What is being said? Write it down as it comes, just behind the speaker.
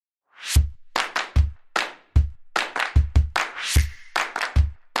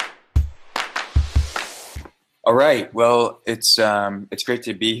All right. Well, it's great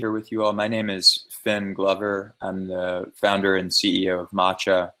to be here with you all. My name is Fynn Glover. I'm the founder and CEO of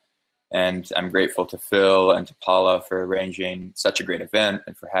Matcha, and I'm grateful to Phil and to Paula for arranging such a great event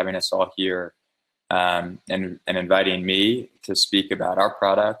and for having us all here, and inviting me to speak about our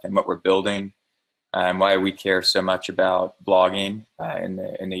product and what we're building and why we care so much about blogging in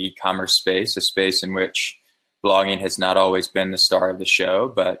the e-commerce space, a space in which blogging has not always been the star of the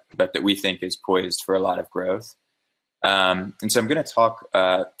show, but that we think is poised for a lot of growth. And so I'm going to talk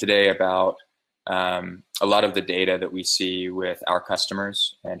today about a lot of the data that we see with our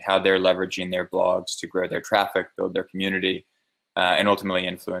customers and how they're leveraging their blogs to grow their traffic, build their community, and ultimately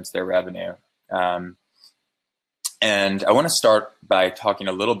influence their revenue. And I want to start by talking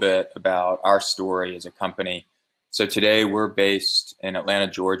a little bit about our story as a company. So today we're based in Atlanta,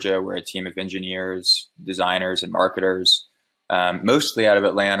 Georgia. We're a team of engineers, designers, and marketers, mostly out of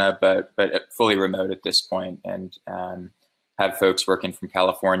Atlanta, but fully remote at this point, and have folks working from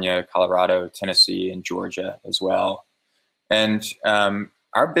California, Colorado, Tennessee, and Georgia as well. And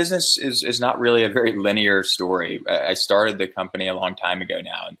our business is not really a very linear story. I started the company a long time ago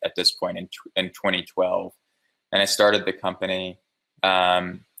now, at this point in 2012. And I started the company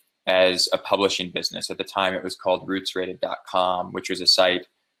as a publishing business. At the time, it was called rootsrated.com, which was a site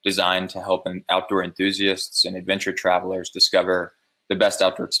designed to help outdoor enthusiasts and adventure travelers discover the best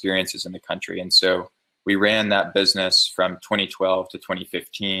outdoor experiences in the country. And so we ran that business from 2012 to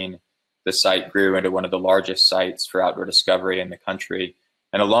 2015. The site grew into one of the largest sites for outdoor discovery in the country.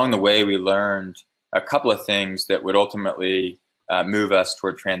 And along the way, we learned a couple of things that would ultimately move us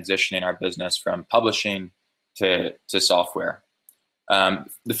toward transitioning our business from publishing to software.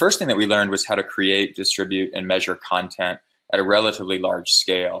 The first thing that we learned was how to create, distribute, and measure content at a relatively large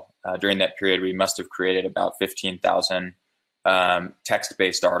scale. During that period, we must have created about 15,000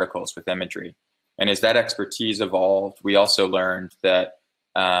 text-based articles with imagery. And as that expertise evolved, we also learned that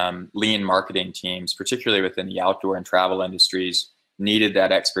lean marketing teams, particularly within the outdoor and travel industries, needed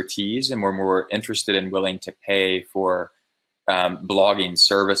that expertise and were more interested and willing to pay for blogging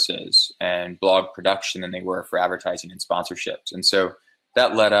services and blog production than they were for advertising and sponsorships. And so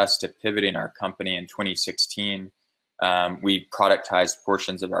that led us to pivoting our company in 2016. We productized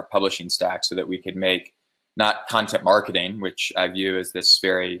portions of our publishing stack so that we could make not content marketing, which I view as this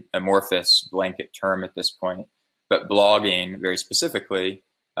very amorphous blanket term at this point, but blogging very specifically,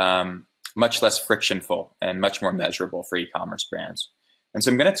 much less frictionful and much more measurable for e-commerce brands. And so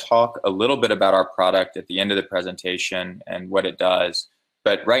I'm going to talk a little bit about our product at the end of the presentation and what it does.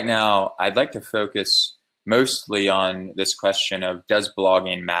 But right now, I'd like to focus mostly on this question of, does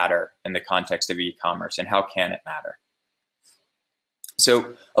blogging matter in the context of e-commerce, and how can it matter?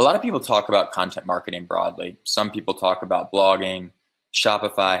 So a lot of people talk about content marketing broadly. Some people talk about blogging.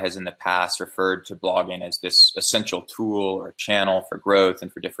 Shopify has in the past referred to blogging as this essential tool or channel for growth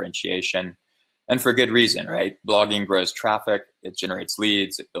and for differentiation. And for good reason, right? Blogging grows traffic, it generates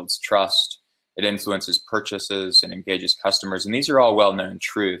leads, it builds trust, it influences purchases and engages customers. And these are all well-known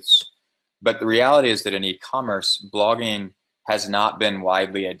truths. But the reality is that in e-commerce, blogging has not been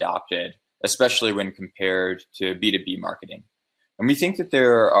widely adopted, especially when compared to B2B marketing. And we think that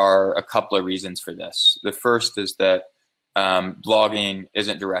there are a couple of reasons for this. The first is that blogging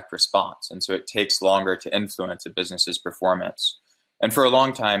isn't direct response, and so it takes longer to influence a business's performance. And for a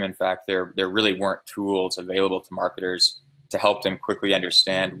long time, in fact, there really weren't tools available to marketers to help them quickly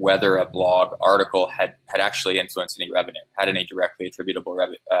understand whether a blog article had actually influenced any revenue, had any directly attributable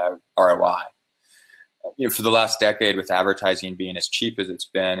ROI. For the last decade, with advertising being as cheap as it's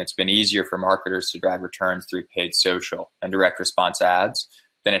been easier for marketers to drive returns through paid social and direct response ads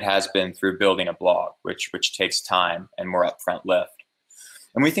than it has been through building a blog, which takes time and more upfront lift.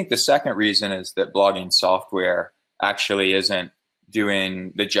 And we think the second reason is that blogging software actually isn't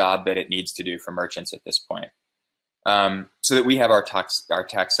doing the job that it needs to do for merchants at this point. So that we have our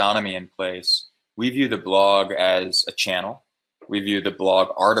taxonomy in place, we view the blog as a channel, we view the blog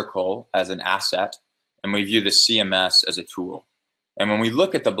article as an asset, and we view the CMS as a tool. And when we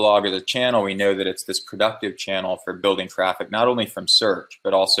look at the blog as a channel, we know that it's this productive channel for building traffic, not only from search,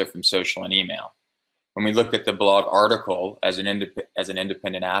 but also from social and email. When we look at the blog article as an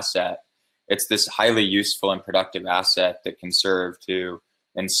independent asset, it's this highly useful and productive asset that can serve to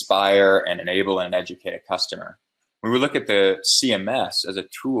inspire and enable and educate a customer. When we look at the CMS as a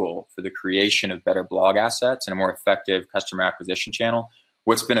tool for the creation of better blog assets and a more effective customer acquisition channel,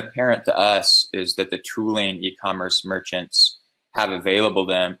 what's been apparent to us is that the tooling e-commerce merchants have available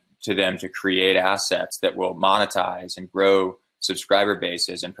to them to create assets that will monetize and grow subscriber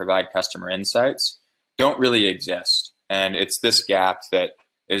bases and provide customer insights don't really exist. And it's this gap that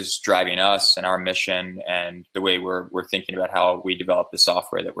is driving us and our mission and the way we're thinking about how we develop the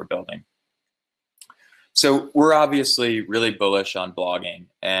software that we're building. So we're obviously really bullish on blogging,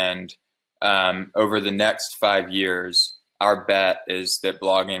 and over the next 5 years, our bet is that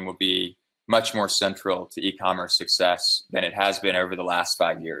blogging will be much more central to e-commerce success than it has been over the last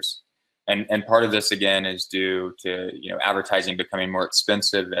 5 years. And part of this, again, is due to advertising becoming more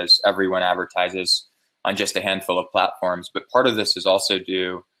expensive as everyone advertises on just a handful of platforms. But part of this is also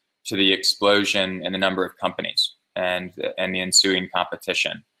due to the explosion in the number of companies and the ensuing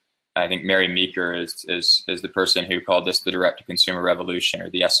competition. I think Mary Meeker is the person who called this the direct-to-consumer revolution, or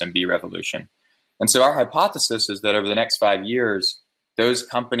the SMB revolution. And so our hypothesis is that over the next 5 years, those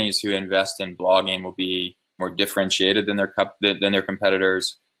companies who invest in blogging will be more differentiated than their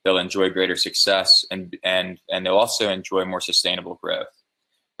competitors. They'll enjoy greater success, and they'll also enjoy more sustainable growth.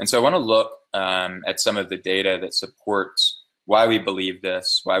 And so I want to look at some of the data that supports why we believe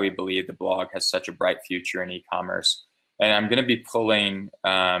this, why we believe the blog has such a bright future in e-commerce. And I'm going to be pulling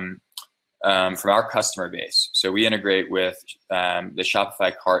from our customer base. So we integrate with the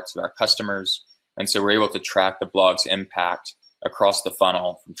Shopify carts of our customers. And so we're able to track the blog's impact across the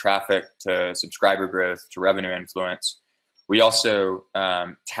funnel, from traffic to subscriber growth to revenue influence. We also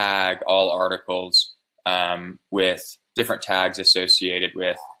tag all articles with different tags associated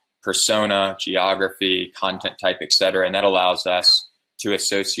with persona, geography, content type, etc. And that allows us to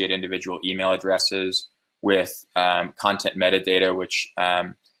associate individual email addresses with content metadata, which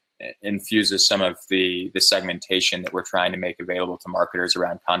infuses some of the segmentation that we're trying to make available to marketers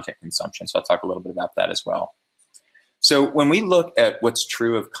around content consumption. So I'll talk a little bit about that as well. So when we look at what's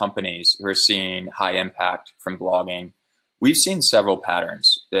true of companies who are seeing high impact from blogging, we've seen several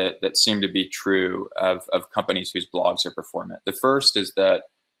patterns that seem to be true of companies whose blogs are performant. The first is that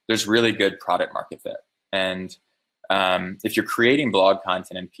there's really good product market fit. And if you're creating blog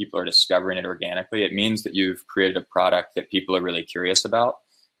content and people are discovering it organically, it means that you've created a product that people are really curious about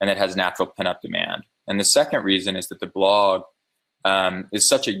and that has natural pin-up demand. And the second reason is that the blog is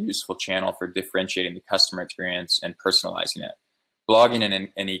such a useful channel for differentiating the customer experience and personalizing it. Blogging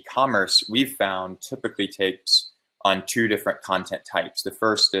in e-commerce, we've found, typically takes on two different content types. The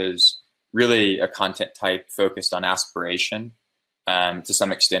first is really a content type focused on aspiration, to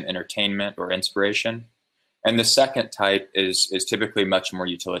some extent entertainment or inspiration. And the second type is typically much more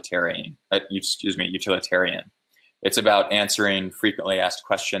utilitarian. It's about answering frequently asked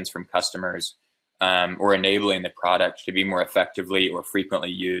questions from customers, or enabling the product to be more effectively or frequently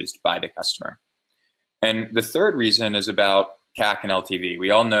used by the customer. And the third reason is about CAC and LTV.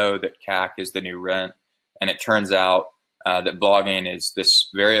 We all know that CAC is the new rent, and it turns out that blogging is this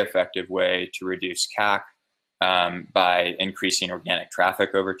very effective way to reduce CAC by increasing organic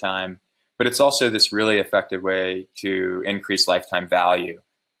traffic over time. But it's also this really effective way to increase lifetime value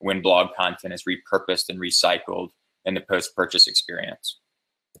when blog content is repurposed and recycled in the post-purchase experience.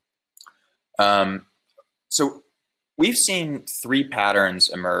 So we've seen three patterns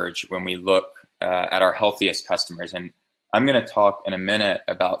emerge when we look at our healthiest customers. And I'm going to talk in a minute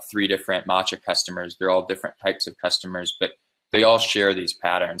about three different Matcha customers. They're all different types of customers, but they all share these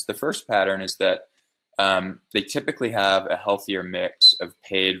patterns. The first pattern is that they typically have a healthier mix of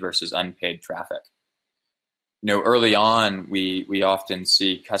paid versus unpaid traffic. Early on, we often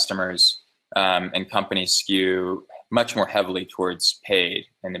see customers and companies skew much more heavily towards paid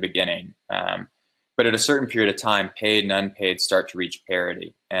in the beginning. But at a certain period of time, paid and unpaid start to reach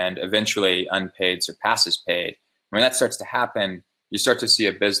parity, and eventually unpaid surpasses paid. When that starts to happen, you start to see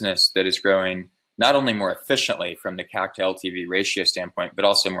a business that is growing not only more efficiently from the CAC to LTV ratio standpoint, but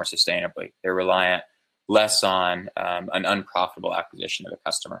also more sustainably. They're reliant less on an unprofitable acquisition of a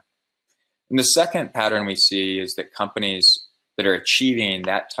customer. And the second pattern we see is that companies that are achieving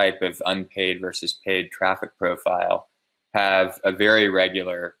that type of unpaid versus paid traffic profile have a very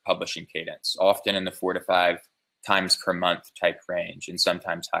regular publishing cadence, often in the 4 to 5 times per month type range, and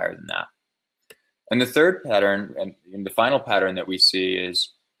sometimes higher than that. And the third pattern, and the final pattern that we see,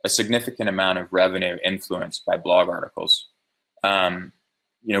 is a significant amount of revenue influenced by blog articles.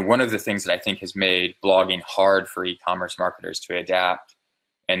 One of the things that I think has made blogging hard for e-commerce marketers to adapt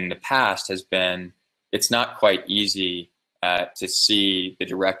in the past has been it's not quite easy to see the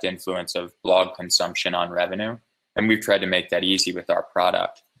direct influence of blog consumption on revenue. And we've tried to make that easy with our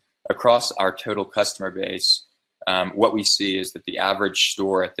product. Across our total customer base, what we see is that the average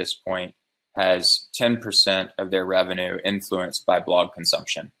store at this point has 10% of their revenue influenced by blog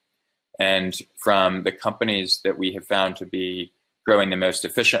consumption. And from the companies that we have found to be growing the most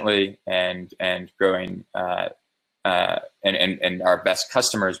efficiently and growing and our best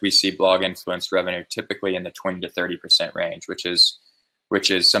customers, we see blog influenced revenue typically in the 20 to 30% range, which is which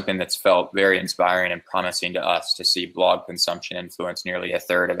is something that's felt very inspiring and promising to us to see blog consumption influence nearly a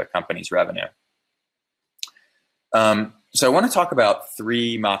third of a company's revenue. So I want to talk about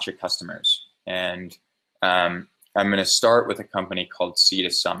 3 Matcha customers, and I'm going to start with a company called Sea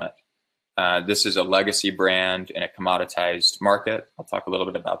to Summit. This is a legacy brand in a commoditized market. I'll talk a little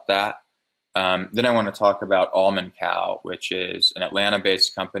bit about that. Then I want to talk about Almond Cow, which is an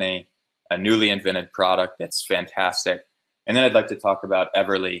Atlanta-based company, a newly invented product that's fantastic. And then I'd like to talk about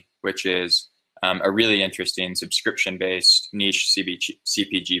Everly, which is a really interesting subscription-based niche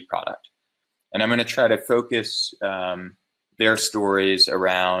CPG product. And I'm going to try to focus their stories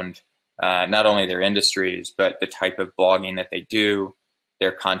around not only their industries, but the type of blogging that they do,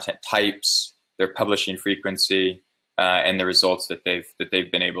 their content types, their publishing frequency, and the results that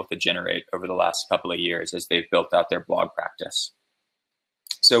they've been able to generate over the last couple of years as they've built out their blog practice.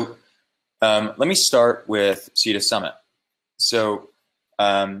 So let me start with Sea to Summit. So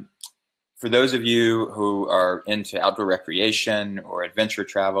for those of you who are into outdoor recreation or adventure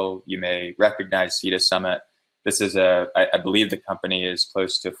travel, you may recognize Sea to Summit. This is I believe the company is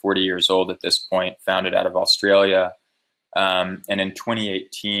close to 40 years old at this point, founded out of Australia. And in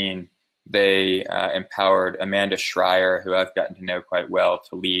 2018, they empowered Amanda Schreier, who I've gotten to know quite well,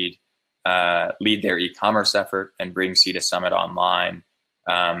 to lead their e-commerce effort and bring Sea to Summit online.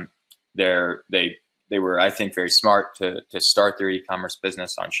 They were, I think, very smart to start their e-commerce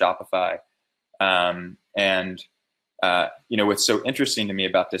business on Shopify. What's so interesting to me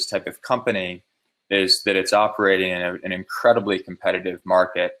about this type of company is that it's operating in an incredibly competitive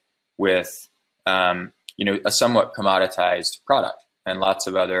market with a somewhat commoditized product and lots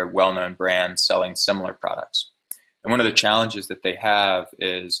of other well-known brands selling similar products. And one of the challenges that they have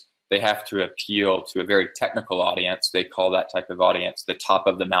is they have to appeal to a very technical audience. They call that type of audience the top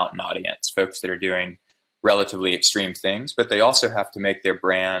of the mountain audience, folks that are doing relatively extreme things, but they also have to make their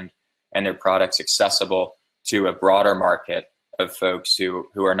brand and their products accessible to a broader market of folks who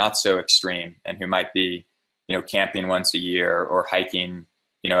are not so extreme and who might be, camping once a year or hiking,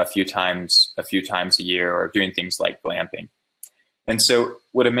 a few times a year, or doing things like glamping. And so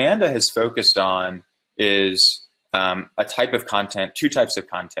what Amanda has focused on is a type of content, 2 types of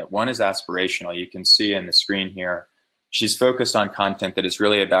content. One is aspirational. You can see in the screen here, she's focused on content that is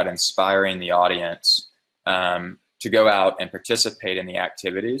really about inspiring the audience to go out and participate in the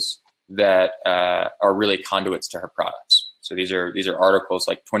activities that are really conduits to her products. So these are articles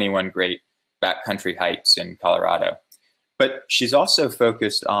like 21 great backcountry hikes in Colorado. But she's also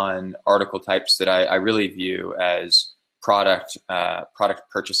focused on article types that I really view as product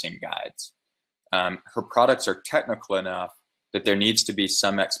purchasing guides. Her products are technical enough that there needs to be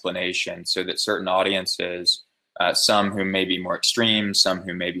some explanation so that certain audiences, some who may be more extreme, some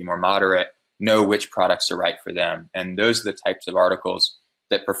who may be more moderate, know which products are right for them. And those are the types of articles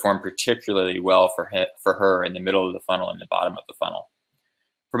that perform particularly well for her in the middle of the funnel and the bottom of the funnel.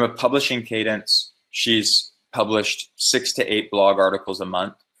 From a publishing cadence, she's published 6 to 8 blog articles a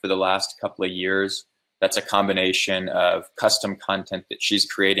month for the last couple of years. That's a combination of custom content that she's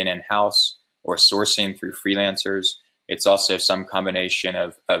creating in-house or sourcing through freelancers. It's also some combination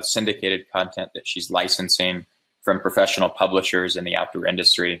of syndicated content that she's licensing from professional publishers in the outdoor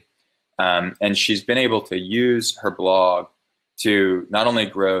industry. And she's been able to use her blog to not only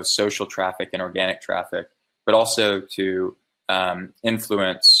grow social traffic and organic traffic, but also to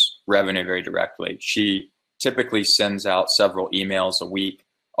influence revenue very directly. She typically sends out several emails a week,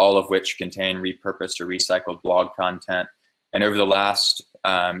 all of which contain repurposed or recycled blog content. And over the last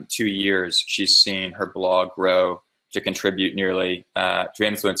 2 years, she's seen her blog grow to contribute to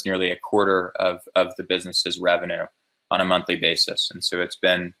influence nearly a quarter of the business's revenue on a monthly basis. And so it's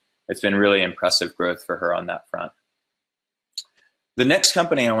been really impressive growth for her on that front. The next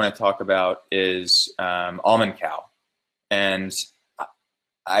company I want to talk about is Almond Cow. And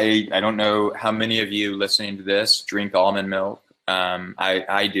I don't know how many of you listening to this drink almond milk.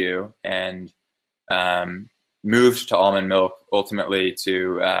 I do, and moved to almond milk ultimately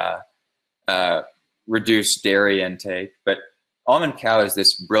to reduce dairy intake. But Almond Cow is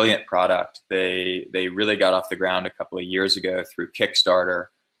this brilliant product. They really got off the ground a couple of years ago through Kickstarter.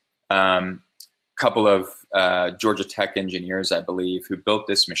 Couple of Georgia Tech engineers, I believe, who built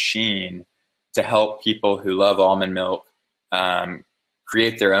this machine to help people who love almond milk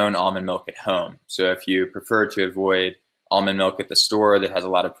create their own almond milk at home. So if you prefer to avoid almond milk at the store that has a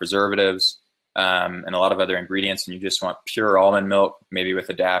lot of preservatives and a lot of other ingredients, and you just want pure almond milk, maybe with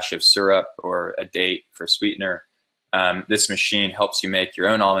a dash of syrup or a date for sweetener, this machine helps you make your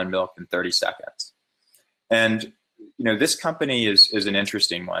own almond milk in 30 seconds. And this company is an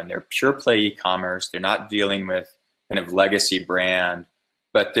interesting one. They're pure play e-commerce. They're not dealing with kind of legacy brand.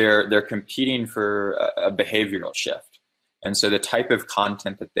 but they're competing for a behavioral shift. And so the type of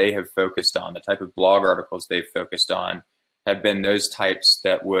content that they have focused on, the type of blog articles they've focused on, have been those types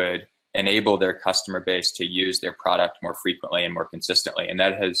that would enable their customer base to use their product more frequently and more consistently. And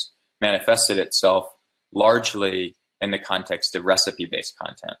that has manifested itself largely in the context of recipe-based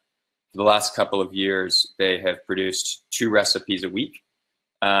content. For the last couple of years, they have produced 2 recipes a week,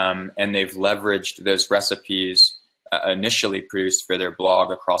 and they've leveraged those recipes initially produced for their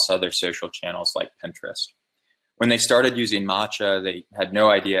blog across other social channels like Pinterest. When they started using Matcha, they had no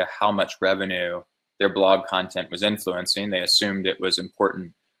idea how much revenue their blog content was influencing. They assumed it was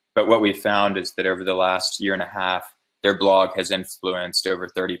important. But what we found is that over the last year and a half, their blog has influenced over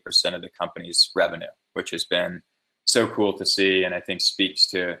 30% of the company's revenue, which has been so cool to see, and I think speaks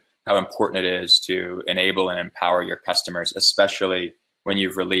to how important it is to enable and empower your customers, especially when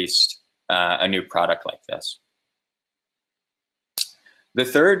you've released a new product like this. The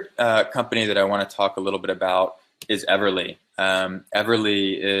third company that I want to talk a little bit about is Everly.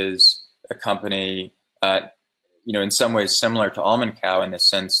 Everly is a company, in some ways similar to Almond Cow in the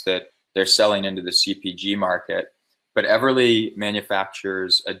sense that they're selling into the CPG market. But Everly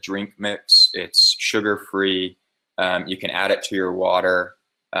manufactures a drink mix. It's sugar-free. You can add it to your water.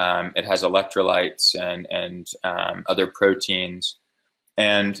 It has electrolytes and other proteins.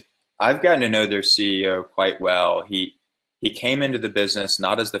 And I've gotten to know their CEO quite well. He came into the business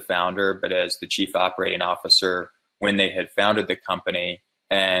not as the founder, but as the chief operating officer when they had founded the company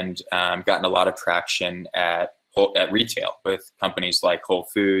and gotten a lot of traction at retail with companies like Whole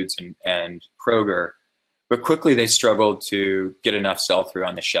Foods and Kroger. But quickly they struggled to get enough sell-through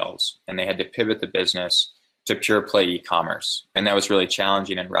on the shelves, and they had to pivot the business to pure play e-commerce. And that was really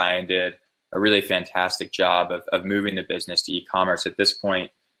challenging, and Ryan did a really fantastic job of moving the business to e-commerce. At this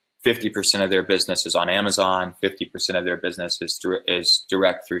point, 50% of their business is on Amazon, 50% of their business is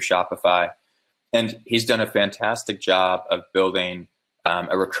direct through Shopify. And he's done a fantastic job of building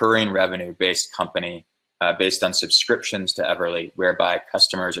a recurring revenue-based company based on subscriptions to Everly, whereby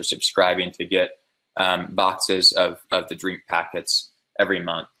customers are subscribing to get boxes of the drink packets every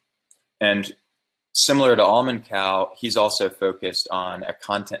month. And similar to Almond Cow, he's also focused on a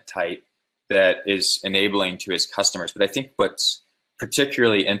content type that is enabling to his customers. But I think what's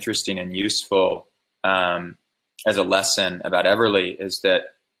particularly interesting and useful as a lesson about Everly is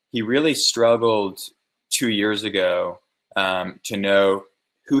that he really struggled 2 years ago to know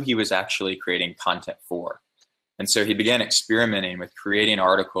who he was actually creating content for. And so he began experimenting with creating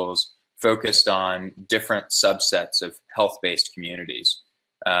articles focused on different subsets of health-based communities,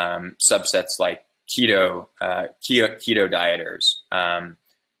 subsets like keto dieters,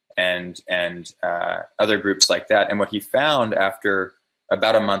 and other groups like that. And what he found after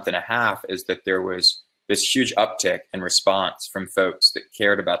about a month and a half is that there was this huge uptick in response from folks that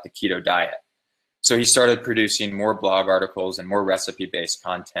cared about the keto diet. So he started producing more blog articles and more recipe-based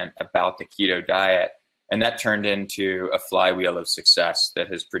content about the keto diet. And that turned into a flywheel of success that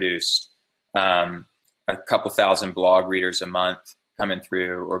has produced a couple thousand blog readers a month coming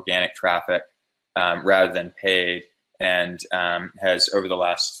through organic traffic rather than paid, and has over the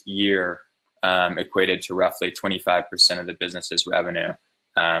last year equated to roughly 25% of the business's revenue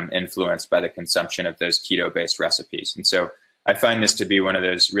influenced by the consumption of those keto-based recipes. And so I find this to be one of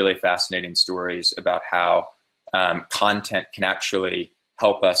those really fascinating stories about how content can actually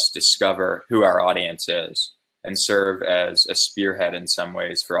help us discover who our audience is and serve as a spearhead in some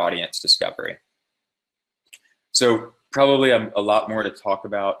ways for audience discovery. So probably a lot more to talk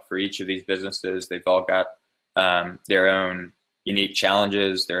about for each of these businesses. They've all got their own unique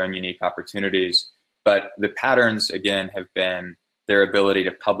challenges, their own unique opportunities, but the patterns, again, have been their ability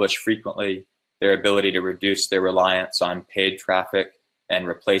to publish frequently, their ability to reduce their reliance on paid traffic and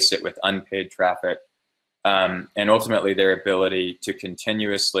replace it with unpaid traffic, and ultimately their ability to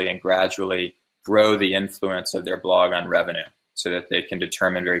continuously and gradually grow the influence of their blog on revenue so that they can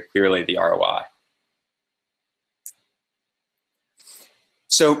determine very clearly the ROI.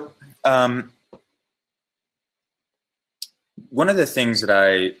 So one of the things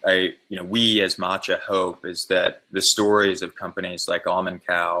that we as Matcha hope is that the stories of companies like Almond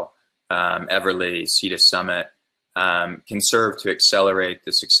Cow, Everly, Cedar Summit can serve to accelerate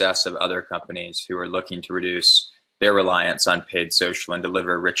the success of other companies who are looking to reduce their reliance on paid social and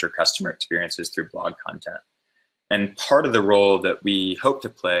deliver richer customer experiences through blog content. And part of the role that we hope to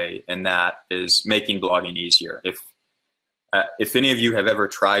play in that is making blogging easier. If any of you have ever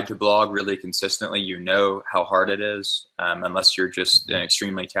tried to blog really consistently, you know how hard it is, unless you're just an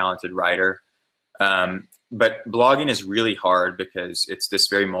extremely talented writer. But blogging is really hard because it's this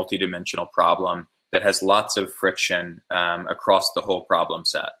very multidimensional problem that has lots of friction across the whole problem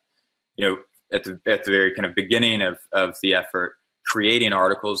set. At the very kind of beginning of the effort, creating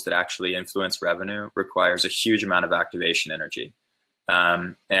articles that actually influence revenue requires a huge amount of activation energy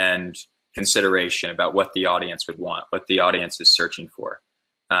and consideration about what the audience would want, what the audience is searching for.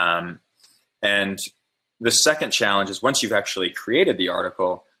 And the second challenge is once you've actually created the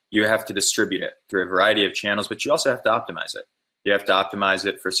article, you have to distribute it through a variety of channels, but you also have to optimize it. You have to optimize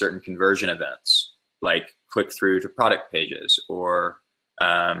it for certain conversion events, like click through to product pages or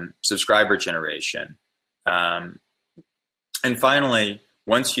subscriber generation. And finally,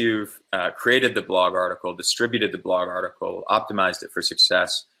 once you've created the blog article, distributed the blog article, optimized it for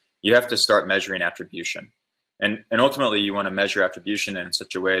success, you have to start measuring attribution. And ultimately, you want to measure attribution in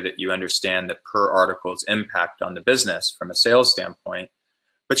such a way that you understand the per article's impact on the business from a sales standpoint,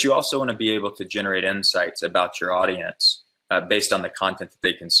 but you also want to be able to generate insights about your audience based on the content that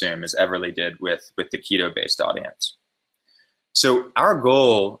they consume, as Everly did with the keto-based audience. So our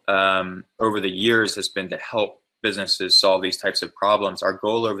goal over the years has been to help businesses solve these types of problems. Our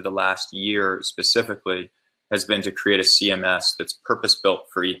goal over the last year specifically has been to create a CMS that's purpose-built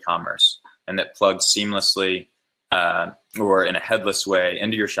for e-commerce and that plugs seamlessly or in a headless way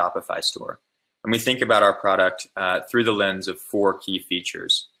into your Shopify store. And we think about our product through the lens of 4 key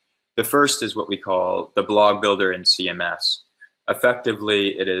features. The first is what we call the blog builder in CMS.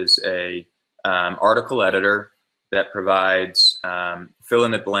 Effectively, it is a article editor that provides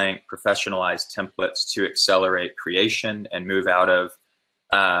fill-in-the-blank professionalized templates to accelerate creation and move out of,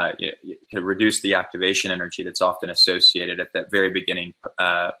 to reduce the activation energy that's often associated at that very beginning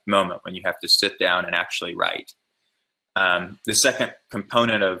moment when you have to sit down and actually write. The second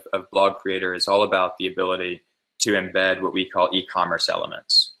component of Blog Creator is all about the ability to embed what we call e-commerce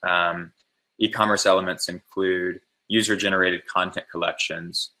elements. E-commerce elements include user-generated content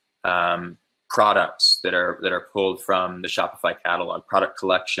collections, products that are pulled from the Shopify catalog, product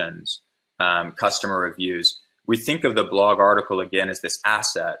collections, customer reviews. We think of the blog article again as this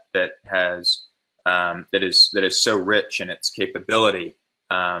asset that has that is so rich in its capability,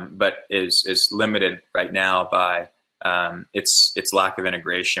 but is limited right now by its lack of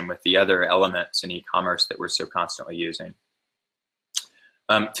integration with the other elements in e-commerce that we're so constantly using.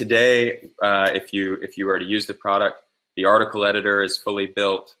 Today, if you were to use the product, the article editor is fully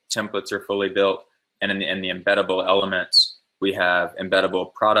built, templates are fully built, and in the embeddable elements, we have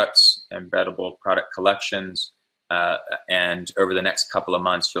embeddable products, embeddable product collections, and over the next couple of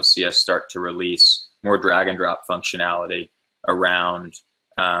months, you'll see us start to release more drag and drop functionality around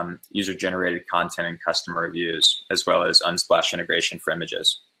user-generated content and customer reviews, as well as Unsplash integration for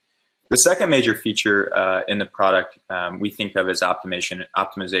images. The second major feature in the product we think of as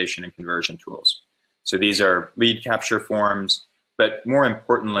optimization and conversion tools. So these are lead capture forms, but more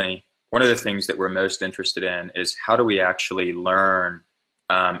importantly, one of the things that we're most interested in is how do we actually learn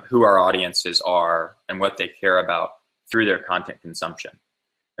who our audiences are and what they care about through their content consumption.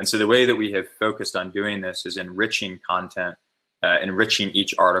 And so the way that we have focused on doing this is enriching content, enriching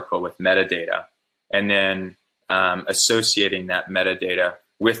each article with metadata, and then associating that metadata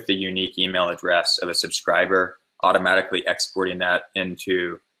with the unique email address of a subscriber, automatically exporting that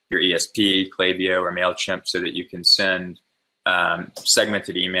into your ESP, Klaviyo, or MailChimp so that you can send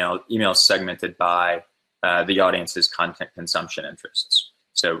segmented emails segmented by the audience's content consumption interests.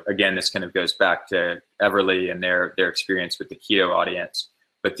 So again, this kind of goes back to Everly and their experience with the keto audience,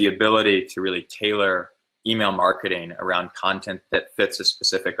 but the ability to really tailor email marketing around content that fits a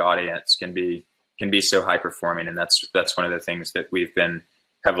specific audience can be so high performing, and that's one of the things that we've been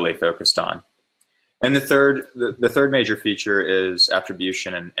heavily focused on. And the third major feature is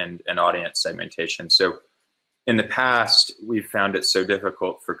attribution and audience segmentation. So in the past, we've found it so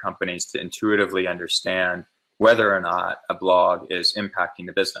difficult for companies to intuitively understand whether or not a blog is impacting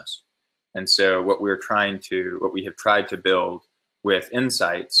the business. And so what we have tried to build with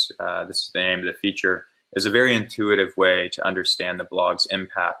Insights, this is the name of the feature, is a very intuitive way to understand the blog's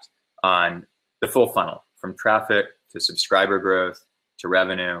impact on the full funnel, from traffic to subscriber growth to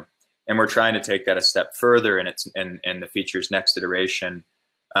revenue. And we're trying to take that a step further in the feature's next iteration,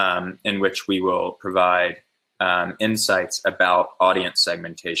 in which we will provide insights about audience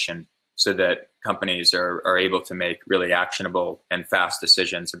segmentation so that companies are able to make really actionable and fast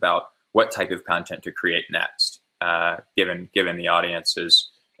decisions about what type of content to create next, given the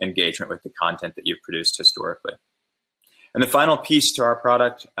audience's engagement with the content that you've produced historically. And the final piece to our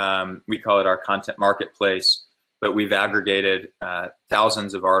product, we call it our content marketplace, but we've aggregated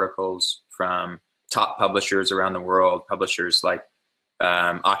thousands of articles from top publishers around the world, publishers like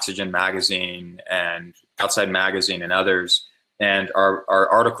Oxygen Magazine and Outside Magazine and others, And our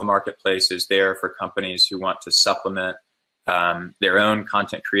article marketplace is there for companies who want to supplement their own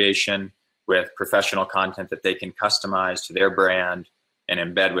content creation with professional content that they can customize to their brand and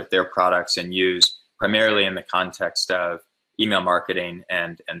embed with their products and use primarily in the context of email marketing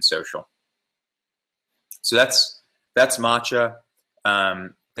and social. So that's Matcha.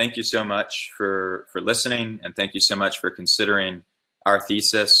 Thank you so much for listening, and thank you so much for considering our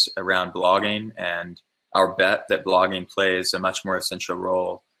thesis around blogging and our bet that blogging plays a much more essential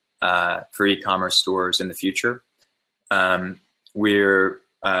role for e-commerce stores in the future. We'd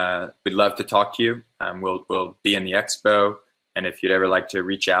love to talk to you. We'll be in the expo, and if you'd ever like to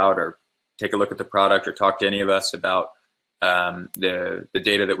reach out or take a look at the product or talk to any of us about the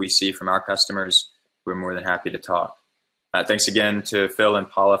data that we see from our customers, we're more than happy to talk. Thanks again to Phil and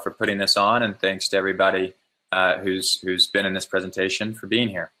Paula for putting this on, and thanks to everybody who's been in this presentation for being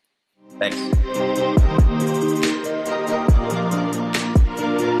here. Thanks.